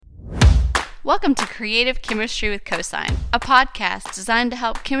Welcome to Creative Chemistry with Cosine, a podcast designed to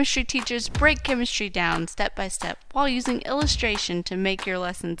help chemistry teachers break chemistry down step by step while using illustration to make your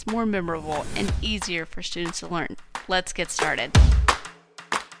lessons more memorable and easier for students to learn. Let's get started.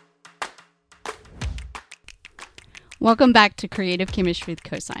 Welcome back to Creative Chemistry with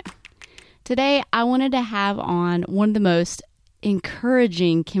Cosine. Today, I wanted to have on one of the most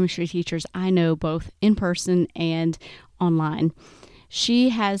encouraging chemistry teachers I know, both in person and online. She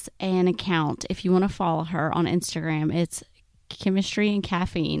has an account, if you want to follow her on Instagram, it's Chemistry and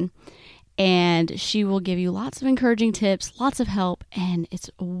Caffeine, and she will give you lots of encouraging tips, lots of help, and it's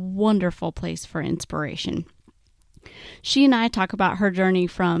a wonderful place for inspiration. She and I talk about her journey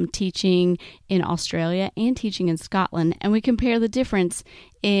from teaching in Australia and teaching in Scotland, and we compare the difference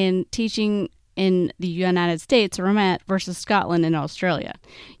in teaching in the United States, where I'm at, versus Scotland and Australia.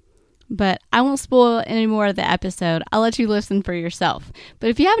 But I won't spoil any more of the episode. I'll let you listen for yourself. But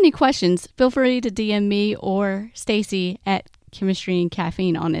if you have any questions, feel free to DM me or Stacy at Chemistry and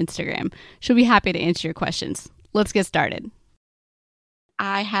Caffeine on Instagram. She'll be happy to answer your questions. Let's get started.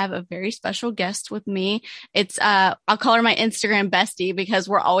 I have a very special guest with me. It's I'll call her my Instagram bestie because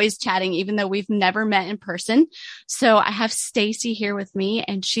we're always chatting, even though we've never met in person. So I have Stacy here with me,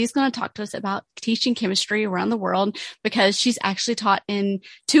 and she's going to talk to us about teaching chemistry around the world because she's actually taught in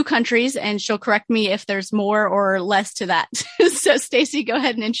 2 countries, and she'll correct me if there's more or less to that. So Stacy, go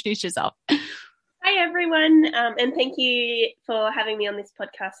ahead and introduce yourself. Hi, everyone, and thank you for having me on this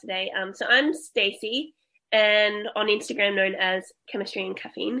podcast today. So I'm Stacy, and on Instagram known as Chemistry and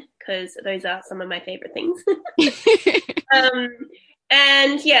Caffeine, because those are some of my favorite things.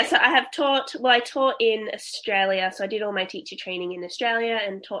 And yeah, so I taught in Australia. So I did all my teacher training in Australia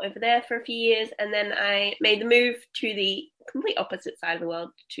and taught over there for a few years. And then I made the move to the complete opposite side of the world,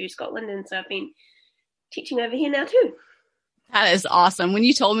 to Scotland. And so I've been teaching over here now too. That is awesome. When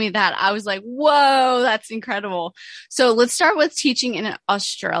you told me that, I was like, whoa, that's incredible. So let's start with teaching in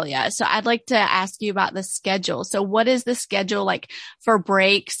Australia. So I'd like to ask you about the schedule. So what is the schedule like for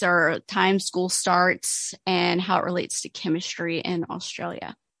breaks or time school starts and how it relates to chemistry in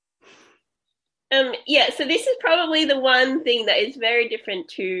Australia? Yeah, so this is probably the one thing that is very different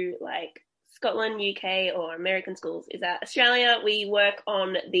to like Scotland, UK, or American schools, is that Australia, we work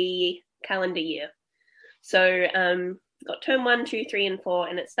on the calendar year. So, got term 1, 2, 3, and 4,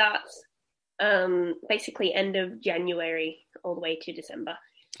 and it starts basically end of January all the way to December.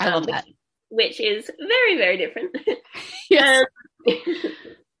 I love that. Which is very, very different. Yes.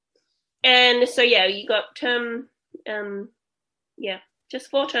 And so, yeah, you got term, just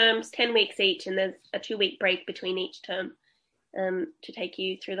 4 terms, 10 weeks each, and there's a 2-week break between each term to take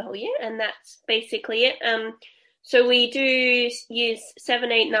you through the whole year, and that's basically it. So we do years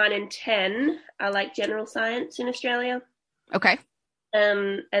 7, 8, 9, and 10 are like general science in Australia. Okay.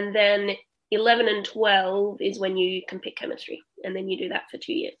 And then 11 and 12 is when you can pick chemistry, and then you do that for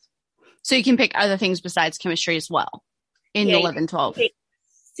 2 years. So you can pick other things besides chemistry as well in 11, 12.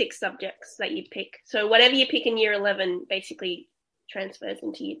 6 subjects that you pick. So whatever you pick in year 11 basically transfers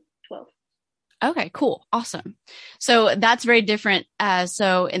into year 12. Okay, cool. Awesome. So that's very different.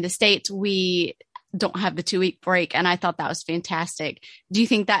 So in the States, we don't have the 2-week break, and I thought that was fantastic. Do you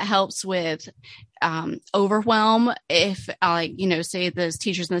think that helps with overwhelm if say those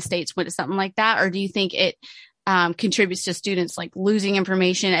teachers in the States went to something like that, or do you think it contributes to students like losing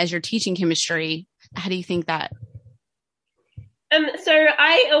information as you're teaching chemistry? How do you think that? So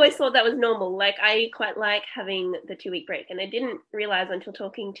I always thought that was normal. Like, I quite like having the 2-week break, and I didn't realize until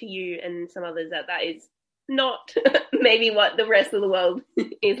talking to you and some others that is not maybe what the rest of the world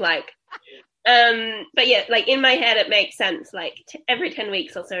is like. But yeah, like in my head, it makes sense. Like every 10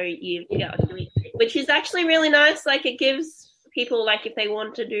 weeks or so, you get a 2-week break, which is actually really nice. Like, it gives people, like, if they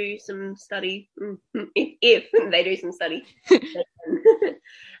want to do some study, if they do some study,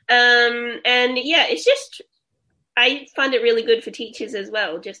 and yeah, it's just, I find it really good for teachers as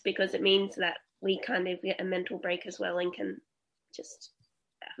well, just because it means that we kind of get a mental break as well and can just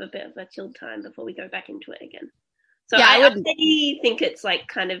have a bit of a chilled time before we go back into it again. So yeah, I think it's like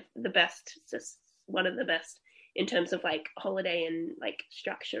kind of the best, just one of the best in terms of like holiday and like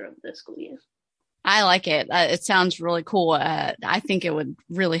structure of the school year. I like it. It sounds really cool. I think it would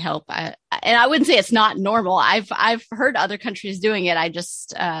really help. And I wouldn't say it's not normal. I've heard other countries doing it. I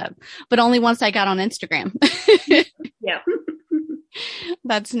just, but only once I got on Instagram. Yeah.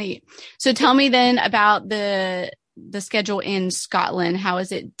 That's neat. So tell me then about the schedule in Scotland. How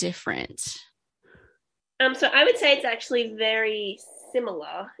is it different? So I would say it's actually very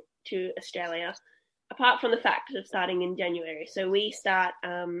similar to Australia, apart from the fact of starting in January. So we start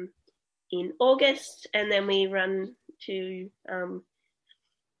in August, and then we run to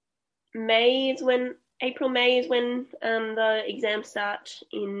April, May is when the exams start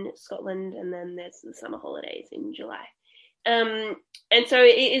in Scotland, and then there's the summer holidays in July. And so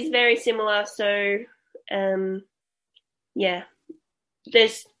it is very similar. So, yeah,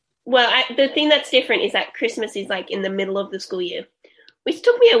 the thing that's different is that Christmas is like in the middle of the school year, which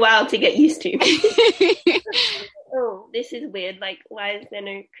took me a while to get used to. Oh, this is weird. Like, why is there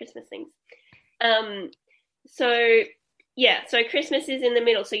no Christmas things? So Christmas is in the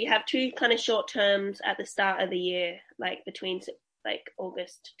middle. So you have two kind of short terms at the start of the year, like between like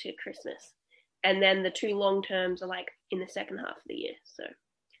August to Christmas. And then the two long terms are like in the second half of the year. So,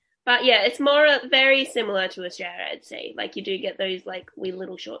 but yeah, it's very similar to Australia, I'd say. Like you do get those like wee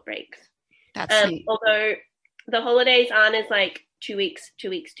little short breaks. That's neat. Although the holidays aren't as like 2 weeks.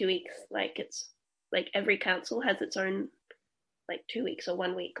 Like it's like every council has its own like 2 weeks or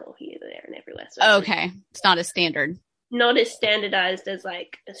 1 week or here, there, and everywhere. So okay, it's not as standard. Not as standardized as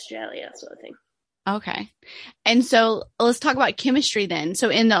like Australia sort of thing. Okay. And so let's talk about chemistry then. So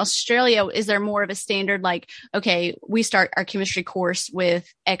in Australia, is there more of a standard like, okay, we start our chemistry course with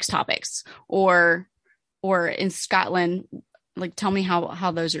X topics, or in Scotland, like tell me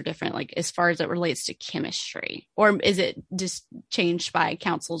how those are different, like as far as it relates to chemistry, or is it just changed by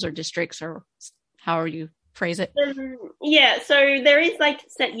councils or districts, or however you phrase it? Yeah. So there is like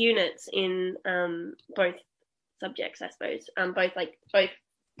set units in both subjects, I suppose, both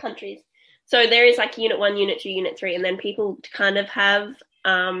countries. So there is like unit 1, unit 2, unit 3, and then people kind of have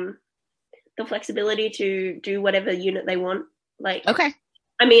the flexibility to do whatever unit they want. Like, okay.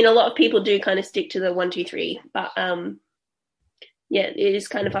 I mean, a lot of people do kind of stick to the 1, 2, 3, but yeah, it is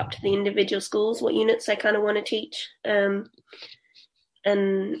kind of up to the individual schools what units they kind of want to teach. And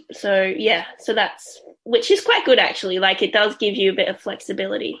so, yeah, so that's, which is quite good actually. Like it does give you a bit of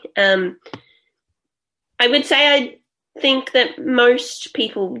flexibility. I would say I think that most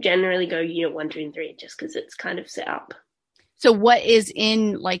people generally go unit 1, 2, and 3 just because it's kind of set up. So what is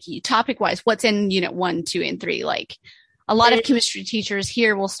in like topic wise, what's in unit 1, 2, and 3? Like a lot of chemistry teachers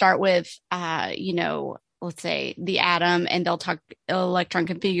here will start with, let's say the atom, and they'll talk electron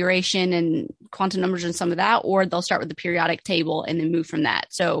configuration and quantum numbers and some of that, or they'll start with the periodic table and then move from that.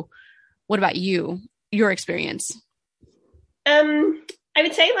 So what about your experience? I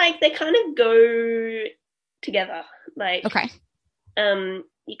would say like they kind of go together. Like, okay.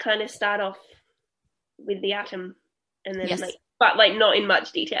 You kind of start off with the atom, and then yes. but not in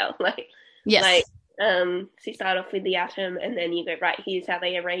much detail. Like, yes. So you start off with the atom, and then you go, right, here's how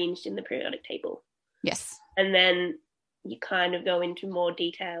they arranged in the periodic table. Yes. And then you kind of go into more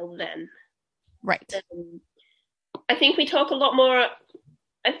detail then. Right. I think we talk a lot more,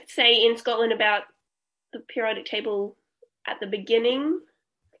 I'd say, in Scotland about the periodic table at the beginning.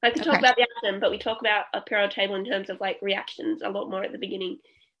 Like we talk about the atom, but we talk about a periodic table in terms of like reactions a lot more at the beginning,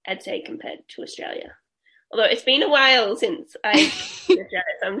 I'd say, compared to Australia. Although it's been a while since I've been to Australia,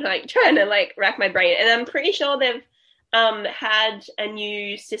 so I'm like trying to like rack my brain. And I'm pretty sure they've had a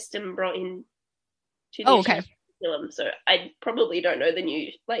new system brought in to the curriculum. So I probably don't know the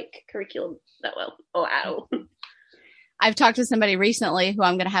new like curriculum that well or at all. I've talked to somebody recently who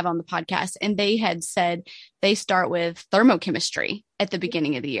I'm going to have on the podcast, and they had said they start with thermochemistry at the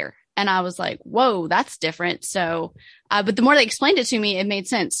beginning of the year. And I was like, whoa, that's different. So, but the more they explained it to me, it made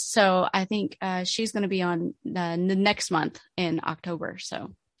sense. So I think she's going to be on the next month in October.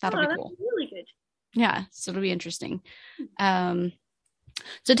 So that'll be cool. That's really good. Yeah. So it'll be interesting. So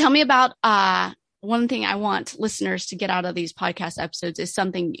tell me about, one thing I want listeners to get out of these podcast episodes is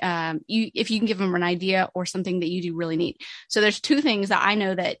something if you can give them an idea or something that you do really neat. So there's two things that I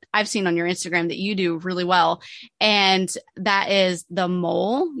know that I've seen on your Instagram that you do really well. And that is the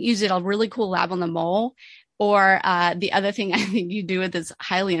mole. You did a really cool lab on the mole. Or the other thing I think you do that's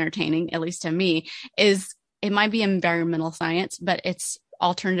highly entertaining, at least to me, is it might be environmental science, but it's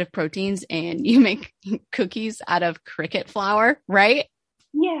alternative proteins, and you make cookies out of cricket flour, right?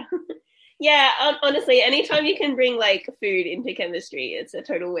 Yeah. Yeah, honestly, anytime you can bring like food into chemistry, it's a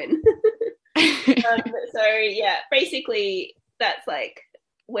total win. So yeah, basically that's like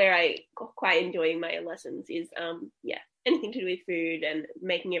where I quite enjoy my lessons is anything to do with food and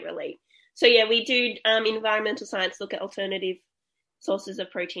making it relate. So yeah, we do environmental science, look at alternative sources of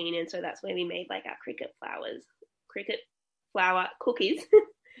protein, and so that's where we made like our cricket flour cookies,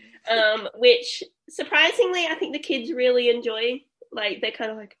 which surprisingly I think the kids really enjoy. Like they're kind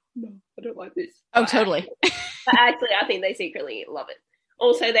of like, no, I don't like this. Oh, totally. But actually, I think they secretly love it.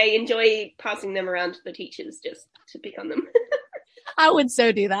 Also, they enjoy passing them around to the teachers just to pick on them. I would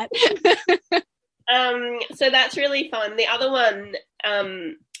so do that. So that's really fun. The other one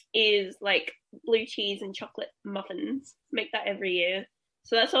is like blue cheese and chocolate muffins. Make that every year.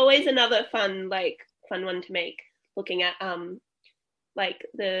 So that's always another fun one to make, looking at like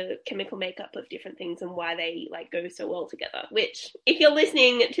the chemical makeup of different things and why they like go so well together. Which, if you're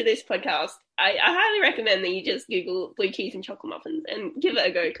listening to this podcast, I highly recommend that you just Google blue cheese and chocolate muffins and give it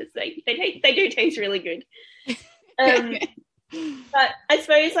a go, because they do taste really good. But I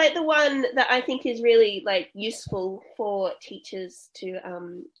suppose like the one that I think is really like useful for teachers to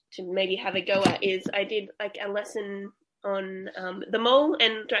maybe have a go at is, I did like a lesson on the mole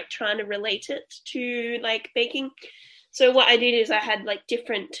and like trying to relate it to like baking. So what I did is I had like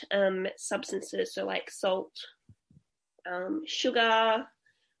different substances, so like salt, sugar,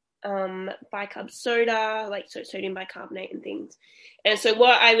 bicarb soda, like so sodium bicarbonate and things. And so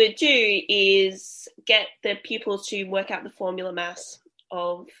what I would do is get the pupils to work out the formula mass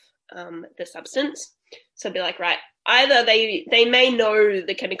of the substance. So be like, right, either they may know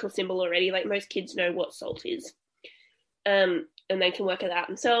the chemical symbol already, like most kids know what salt is, and they can work it out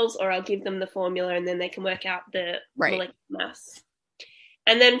themselves, or I'll give them the formula and then they can work out the molecular mass.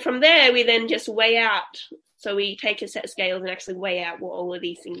 And then from there, we then just weigh out. So we take a set of scales and actually weigh out what all of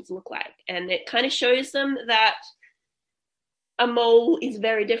these things look like. And it kind of shows them that a mole is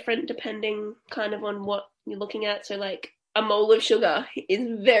very different depending kind of on what you're looking at. So like a mole of sugar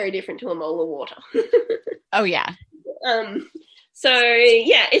is very different to a mole of water. Oh, yeah. So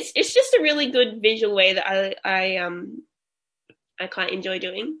yeah, it's just a really good visual way that I quite enjoy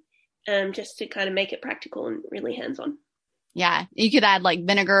doing, just to kind of make it practical and really hands-on. Yeah, you could add like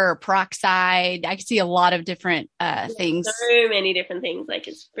vinegar or peroxide. I could see a lot of different things. So many different things. Like,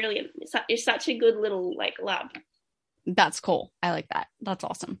 it's brilliant. It's such a good little like lab. That's cool. I like that. That's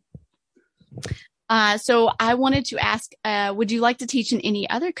awesome. So I wanted to ask, would you like to teach in any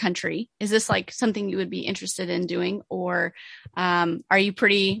other country? Is this like something you would be interested in doing, or are you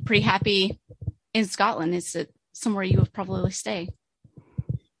pretty happy in Scotland? Is it somewhere you would probably stay?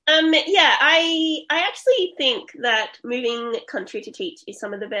 Yeah, I actually think that moving country to teach is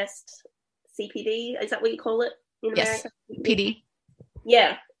some of the best CPD. Is that what you call it in America? Yes, PD.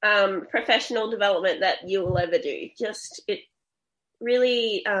 Yeah, professional development that you will ever do. Just, it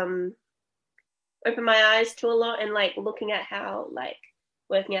really opened my eyes to a lot, and like looking at how like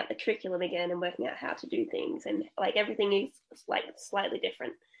working out the curriculum again and working out how to do things, and like everything is like slightly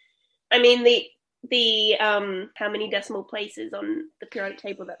different. I mean, the how many decimal places on the periodic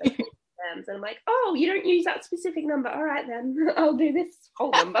table that they put exams, and I'm like, oh, you don't use that specific number, all right then, I'll do this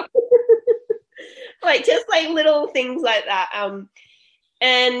whole number. Like, just like little things like that.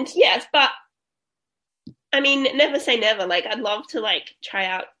 And yes, but I mean, never say never. Like, I'd love to like try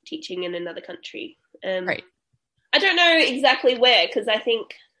out teaching in another country. Right. I don't know exactly where, because I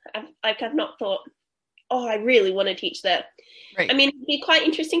think I've not thought, oh, I really want to teach there. Right. I mean, it'd be quite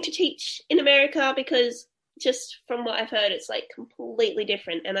interesting to teach in America, because just from what I've heard, it's like completely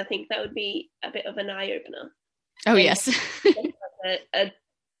different. And I think that would be a bit of an eye opener. Oh, and yes.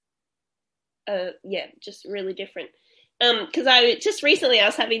 Yeah, just really different. Because I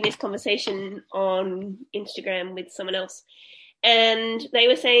was having this conversation on Instagram with someone else, and they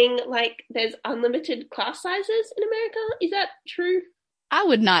were saying like there's unlimited class sizes in America. Is that true? I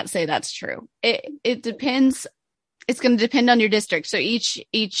would not say that's true. It depends. It's going to depend on your district. So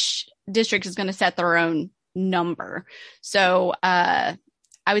each district is going to set their own number. So I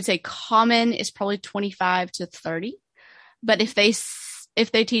would say common is probably 25 to 30. But if they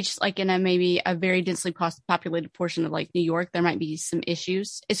teach like in maybe a very densely populated portion of like New York, there might be some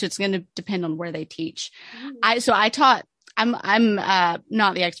issues. So it's going to depend on where they teach. I taught. I'm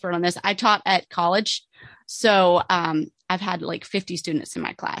not the expert on this. I taught at college, so I've had like 50 students in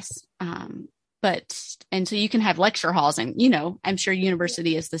my class. And so you can have lecture halls, and I'm sure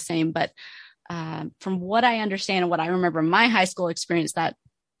university is the same. But from what I understand and what I remember in my high school experience,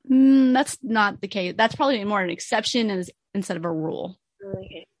 that's not the case. That's probably more an exception instead of a rule.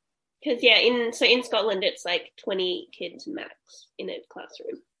 Okay. Because yeah, in Scotland it's like 20 kids max in a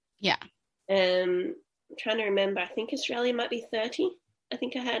classroom. Yeah. I'm trying to remember. I think Australia might be 30. I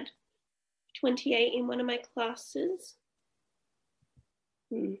think I had 28 in one of my classes.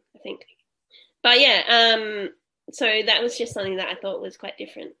 I think. But yeah, so that was just something that I thought was quite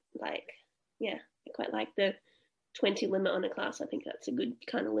different. Like, yeah, I quite like the 20 limit on a class. I think that's a good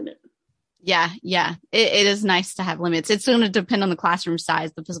kind of limit. Yeah. It is nice to have limits. It's going to depend on the classroom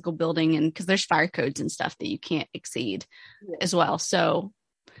size, the physical building, and because there's fire codes and stuff that you can't exceed as well. So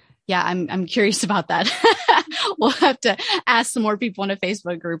yeah, I'm curious about that. We'll have to ask some more people in a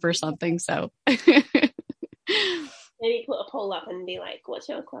Facebook group or something. So maybe put a poll up and be like, what's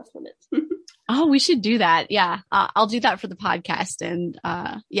your class limits? Oh, we should do that. Yeah. I'll do that for the podcast. And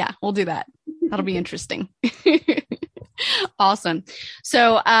yeah, we'll do that. That'll be interesting. Awesome.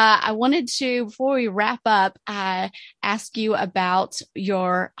 So I wanted to, before we wrap up, ask you about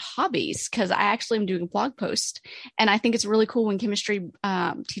your hobbies, because I actually am doing a blog post, and I think it's really cool when chemistry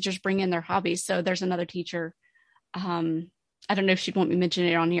teachers bring in their hobbies. So there's another teacher. I don't know if she'd want me to mention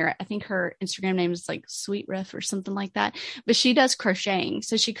it on here. I think her Instagram name is like Sweet Riff or something like that, but she does crocheting.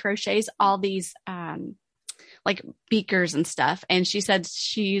 So she crochets all these like beakers and stuff. And she said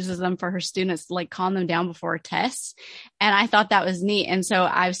she uses them for her students to like calm them down before tests. And I thought that was neat. And so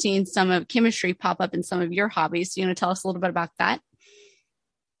I've seen some of chemistry pop up in some of your hobbies. So you want to tell us a little bit about that?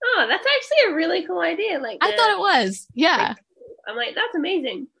 Oh, that's actually a really cool idea. Like, I thought it was. Yeah. I'm like, that's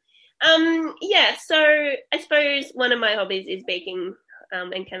amazing. Yeah, so I suppose one of my hobbies is baking,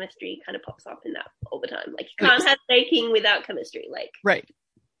 and chemistry kind of pops up in that all the time. Like, you can't have baking without chemistry. Like, right.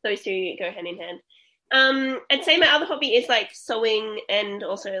 Those two go hand in hand. I'd say my other hobby is like sewing and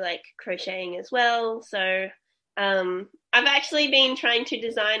also like crocheting as well. So I've actually been trying to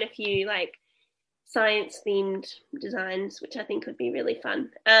design a few like science themed designs, which I think would be really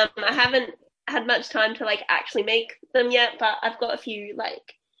fun. I haven't had much time to like actually make them yet, but I've got a few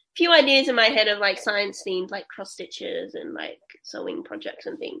ideas in my head of like science themed like cross stitches and like sewing projects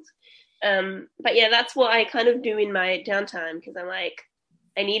and things. But yeah, that's what I kind of do in my downtime, because I'm like,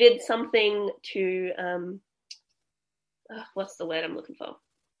 I needed something to what's the word I'm looking for?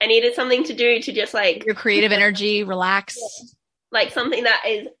 I needed something to do to just like your creative energy, relax. Like something that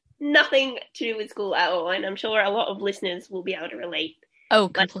is nothing to do with school at all. And I'm sure a lot of listeners will be able to relate. Oh,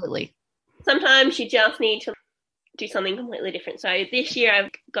 completely. Like, sometimes you just need to do something completely different. So this year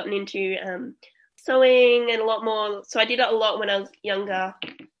I've gotten into sewing and a lot more. So I did it a lot when I was younger.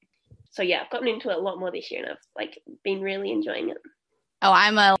 So yeah, I've gotten into it a lot more this year, and I've like been really enjoying it. Oh,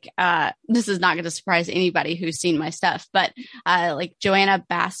 I'm this is not going to surprise anybody who's seen my stuff, but like Joanna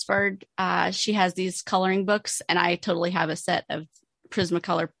Basford, she has these coloring books, and I totally have a set of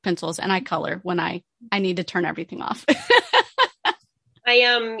Prismacolor pencils, and I color when I need to turn everything off.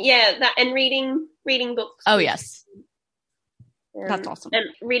 That and reading books. Oh yes. That's awesome. And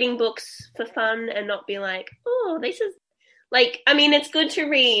reading books for fun and not be like, oh, this is like, I mean, it's good to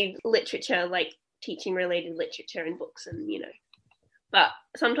read literature, like teaching related literature and books, and but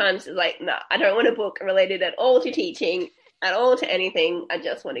sometimes it's like, nah, I don't want a book related at all to teaching, at all to anything. I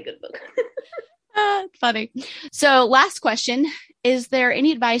just want a good book. Funny. So last question, is there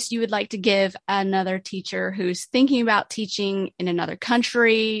any advice you would like to give another teacher who's thinking about teaching in another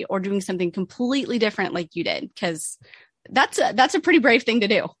country or doing something completely different like you did? Because that's a pretty brave thing to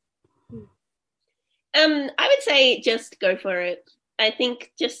do. I would say just go for it. I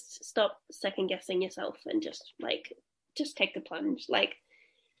think just stop second guessing yourself and just take the plunge. Like,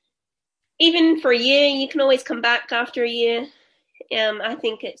 even for a year, you can always come back after a year. I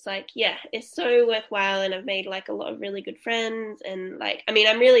think it's like, yeah, it's so worthwhile, and I've made like a lot of really good friends, and like, I mean,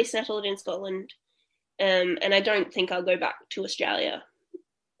 I'm really settled in Scotland, and I don't think I'll go back to Australia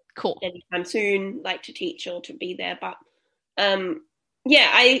cool anytime soon, like to teach or to be there. But yeah,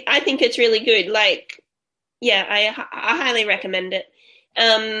 I think it's really good. Like, yeah, I highly recommend it.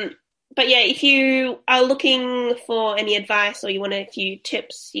 But yeah, if you are looking for any advice or you want a few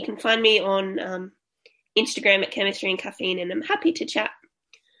tips, you can find me on Instagram at Chemistry and Caffeine, and I'm happy to chat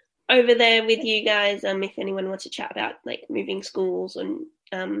over there with you guys. If anyone wants to chat about like moving schools and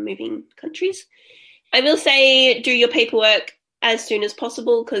moving countries, I will say do your paperwork as soon as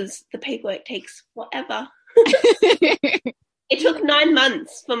possible, because the paperwork takes forever. It took 9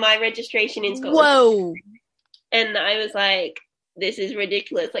 months for my registration in Scotland. Whoa! And I was like, this is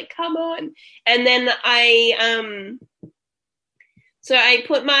ridiculous. Like, come on. And then so I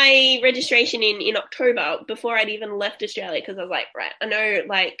put my registration in October before I'd even left Australia, because I was like, right, I know,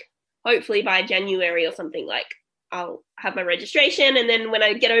 like, hopefully by January or something, like, I'll have my registration, and then when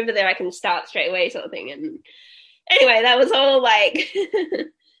I get over there, I can start straight away, sort of thing. And anyway, that was all, like,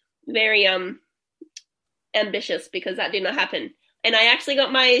 very ambitious, because that did not happen. And I actually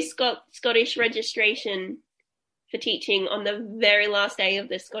got my Scottish registration for teaching on the very last day of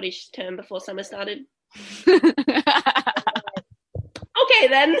the Scottish term before summer started. Okay,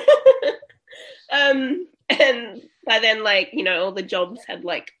 then. And by then, like, all the jobs had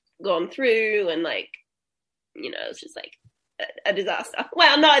like gone through, and like, it's just like a disaster.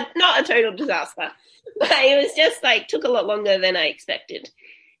 Well, not a total disaster, but it was just like took a lot longer than I expected.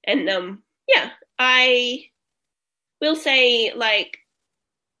 And yeah, I will say, like,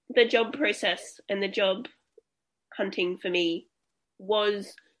 the job process and the job hunting for me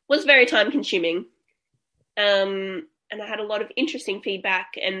was very time consuming. And I had a lot of interesting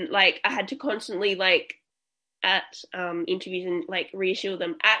feedback, and like I had to constantly like at interviews and like reassure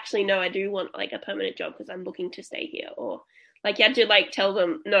them, actually, no, I do want like a permanent job because I'm looking to stay here. Or like you had to like tell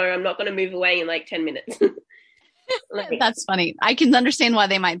them, no, I'm not going to move away in like 10 minutes. Like, That's funny. I can understand why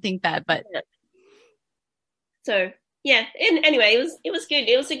they might think that, but yeah. So yeah, and anyway, it was good.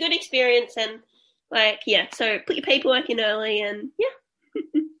 It was a good experience, and like yeah, so put your paperwork in early, and yeah,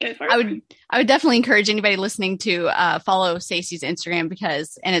 go for it. I would definitely encourage anybody listening to follow Stacey's Instagram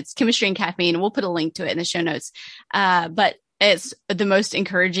and it's Chemistry and Caffeine. We'll put a link to it in the show notes. But it's the most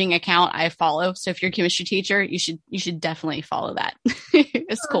encouraging account I follow. So if you're a chemistry teacher, you should definitely follow that.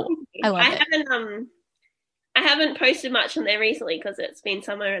 It's cool. I love it. I haven't posted much on there recently because it's been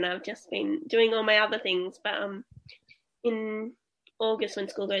summer and I've just been doing all my other things. But in August when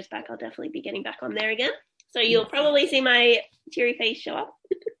school goes back, I'll definitely be getting back on there again. So you'll probably see my teary face show up.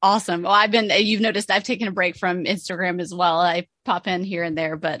 Awesome. Well, you've noticed I've taken a break from Instagram as well. I pop in here and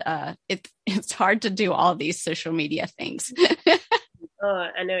there, but it's hard to do all these social media things. Oh,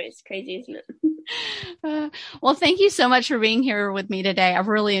 I know, it's crazy, isn't it? Well, thank you so much for being here with me today. I've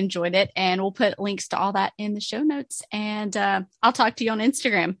really enjoyed it, and we'll put links to all that in the show notes, and I'll talk to you on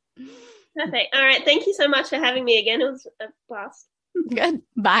Instagram. Perfect. All right. Thank you so much for having me again. It was a blast. Good.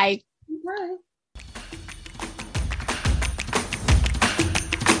 Bye. Bye.